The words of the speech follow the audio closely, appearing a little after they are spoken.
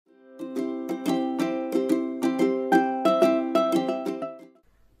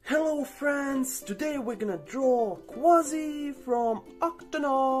friends, today we're gonna draw Kwazii from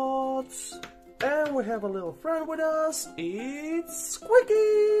Octonauts. And we have a little friend with us, it's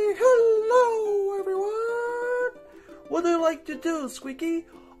Squeaky! Hello everyone! What do you like to do, Squeaky?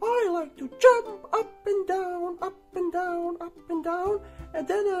 I like to jump up and down, up and down, up and down. And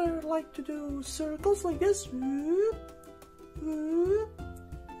then I like to do circles like this.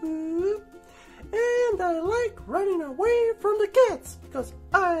 And I like running away from the cats because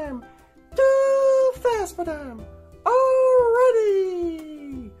I'm too fast for them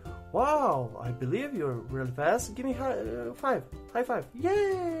already. Wow, I believe you're really fast. Give me high five.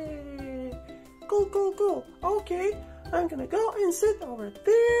 Yay! Cool. Okay, I'm gonna go and sit over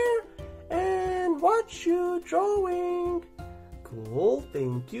there and watch you drawing. Cool,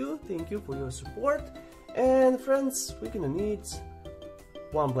 thank you for your support. And friends, we're gonna need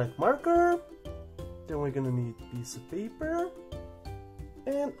one black marker. Then we're gonna need a piece of paper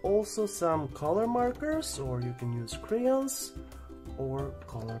and also some color markers, or you can use crayons or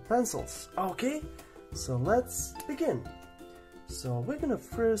color pencils. Okay, so let's begin. So we're gonna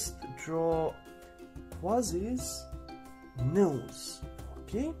first draw Kwazii's nose.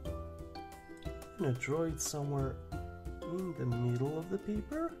 Okay, I'm gonna draw it somewhere in the middle of the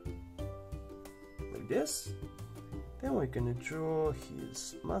paper like this. Then we're gonna draw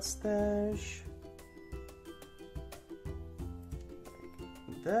his mustache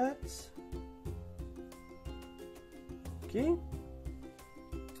like that. Okay.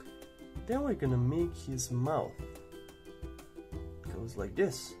 Then we're gonna make his mouth. It goes like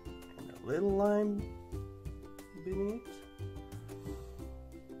this, and a little line beneath.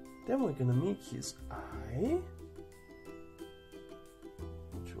 Then we're gonna make his eye,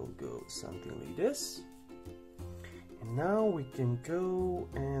 which will go something like this. And now we can go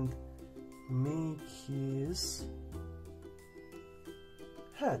and make his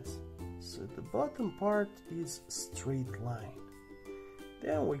head. So the bottom part is straight line.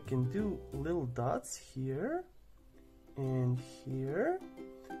 Then we can do little dots here and here,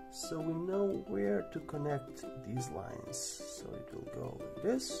 so we know where to connect these lines. So it will go like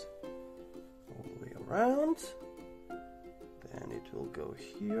this, all the way around. Then it will go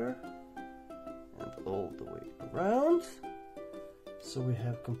here and all the way around. So we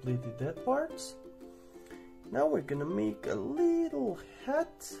have completed that part. Now we're gonna make a little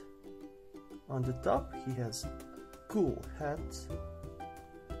hat on the top. He has a cool hat,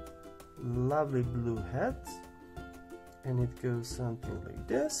 lovely blue hat, and it goes something like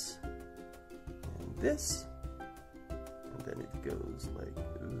this and this, and then it goes like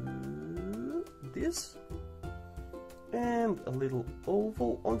this, and a little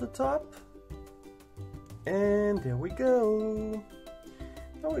oval on the top, and there we go.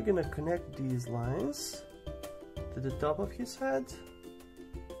 Now we're gonna connect these lines to the top of his head,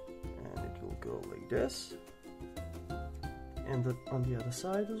 and it will go like this, and on the other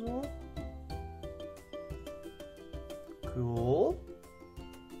side as well. Cool.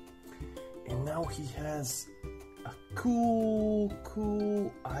 And now he has a cool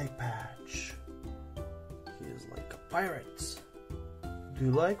eye patch. He is like a pirate. Do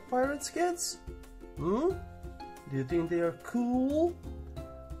you like pirates, kids? Do you think they are cool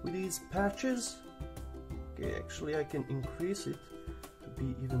with these patches? Okay, actually I can increase it to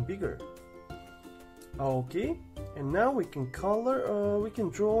be even bigger. Okay, and now we can we can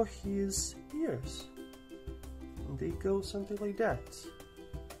draw his ears. And they go something like that.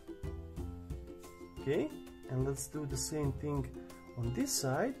 Okay, and let's do the same thing on this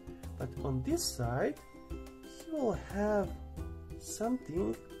side, but on this side he will have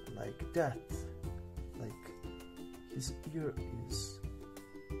something like that, like his ear is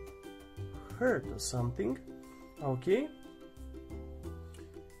hurt or something. Okay,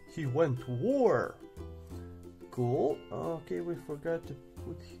 he went to war. Cool. Okay, we forgot to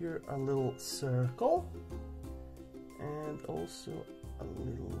put here a little circle and also a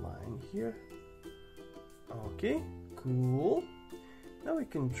little line here. Okay, cool. Now we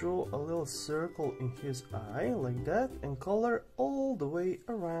can draw a little circle in his eye like that and color all the way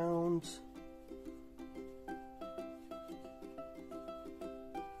around.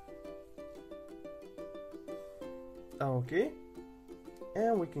 Okay,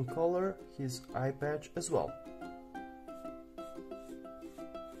 and we can color his eye patch as well.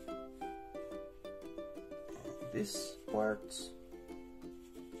 And this part.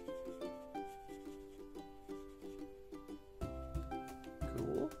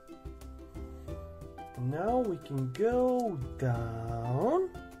 Cool. And now we can go down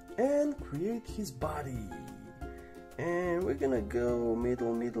and create his body. And we're gonna go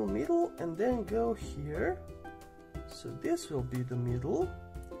middle, and then go here. So this will be the middle.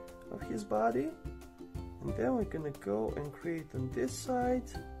 of his body, and then we're gonna go and create on this side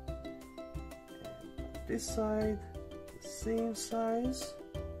and on this side the same size,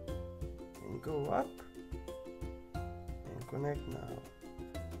 and go up and connect now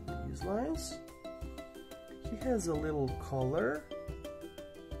these lines. He has a little collar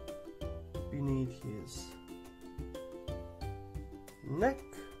beneath his neck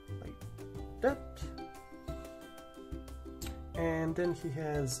like that, and then he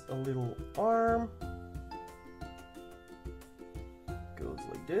has a little arm, goes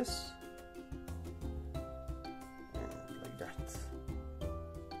like this and like that.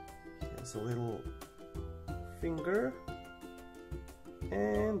 He has a little finger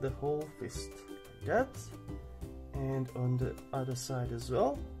and the whole fist like that, and on the other side as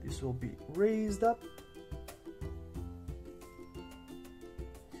well, this will be raised up.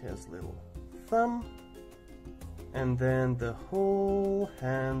 He has little thumb, and then the whole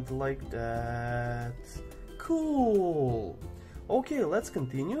hand like that. Cool! Okay, let's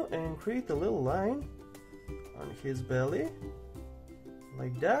continue and create a little line on his belly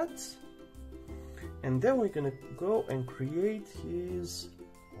like that, and then we're gonna go and create his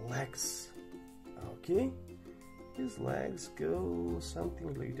legs. Okay, his legs go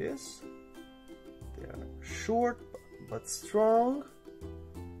something like this. They are short but strong,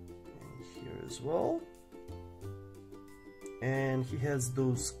 and here as well. And he has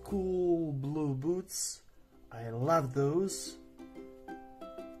those cool blue boots. I love those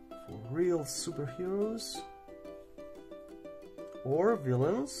for real superheroes or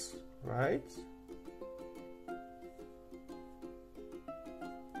villains, right?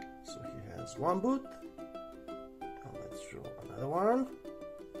 So he has one boot. Now let's draw another one.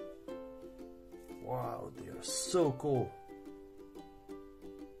 Wow, they are so cool.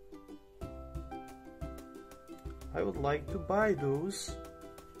 I would like to buy those.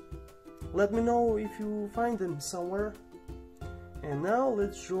 Let me know if you find them somewhere. And now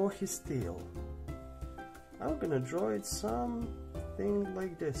let's draw his tail. I'm gonna draw it something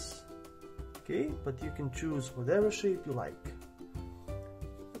like this. Okay, but you can choose whatever shape you like.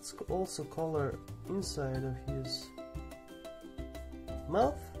 Let's also color inside of his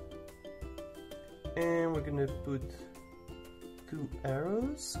mouth. And we're gonna put 2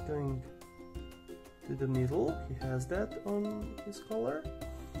 arrows going to the middle. He has that on his collar.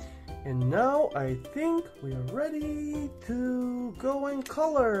 And now I think we are ready to go and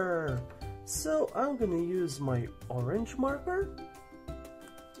color. So I'm gonna use my orange marker.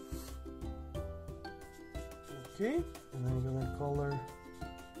 Okay, and I'm gonna color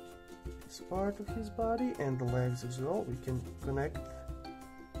this part of his body and the legs as well. We can connect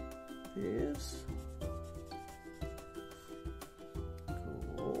this.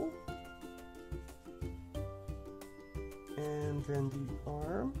 Cool. And then the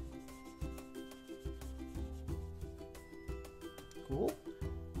arm. Cool.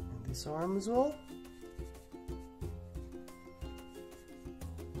 And this arm as well.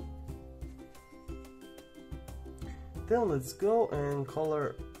 Then let's go and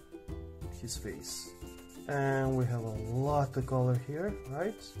color his face. And we have a lot of color here,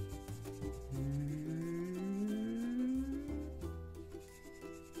 right?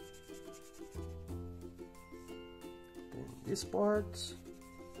 Then this part.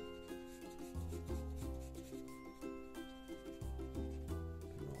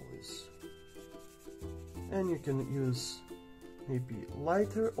 And you can use maybe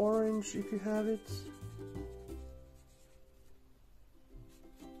lighter orange if you have it.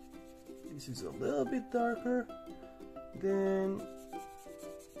 This is a little bit darker than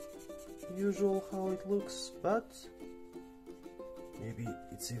usual how it looks, but maybe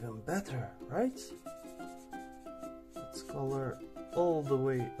it's even better, right? Let's color all the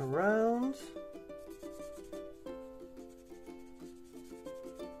way around.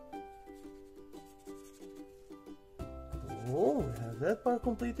 Cool, we have that part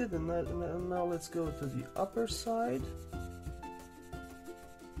completed, and now let's go to the upper side.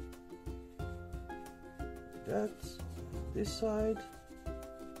 That, this side.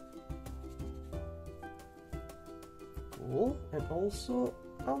 Cool, and also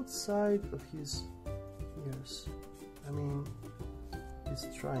outside of his ears. I mean, this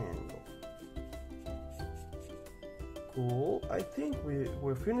triangle. Cool, I think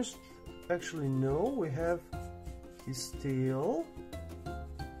we're finished. Actually, no, we have his tail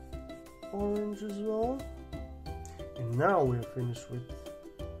orange as well, and now we're finished with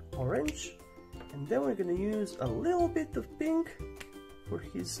orange, and then we're gonna use a little bit of pink for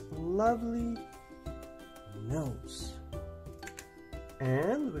his lovely nose,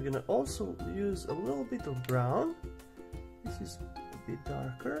 and we're gonna also use a little bit of brown. This is a bit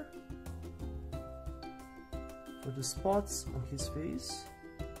darker for the spots on his face.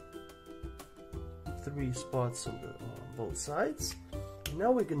 3 spots on both sides. And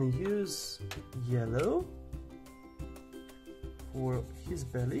now we're gonna use yellow for his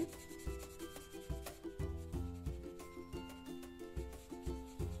belly.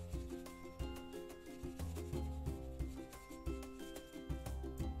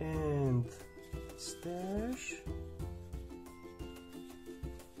 And stash.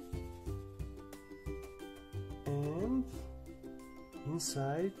 And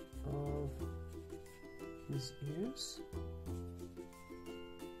inside of his ears.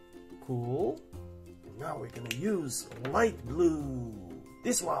 Cool. And now we're gonna use light blue.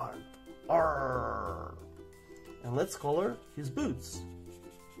 This one. Arr. And let's color his boots.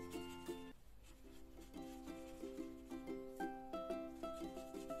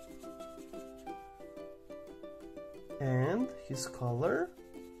 And his collar.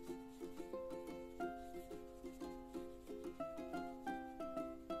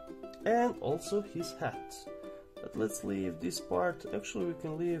 And also his hat. But let's leave this part, actually we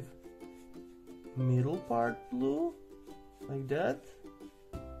can leave middle part blue, like that.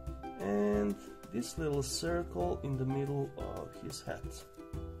 And this little circle in the middle of his hat.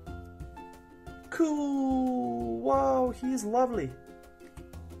 Cool! Wow, he's lovely!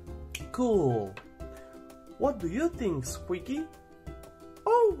 Cool! What do you think, Squeaky?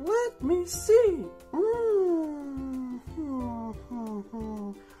 Oh, let me see!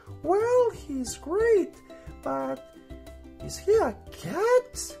 Well, he's great, but is he a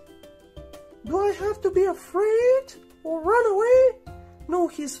cat? Do I have to be afraid or run away? No,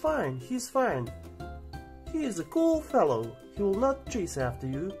 he's fine, he's fine. He is a cool fellow. He will not chase after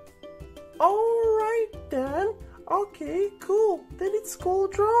you. Alright then. Okay, cool. Then it's cool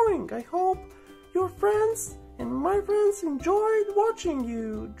drawing. I hope your friends and my friends enjoyed watching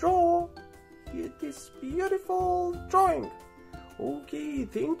you draw this beautiful drawing. Okay,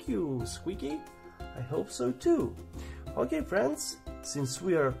 thank you, Squeaky. I hope so too. Okay, friends, since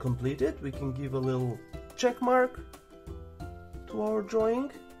we are completed, we can give a little check mark to our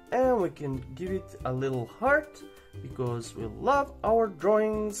drawing, and we can give it a little heart because we love our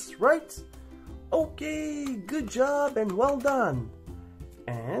drawings, right? Okay, good job and well done.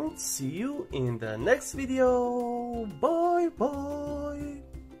 And see you in the next video. Bye bye.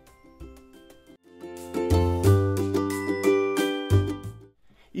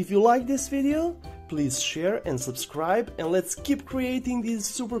 If you like this video, please share and subscribe, and let's keep creating these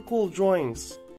super cool drawings.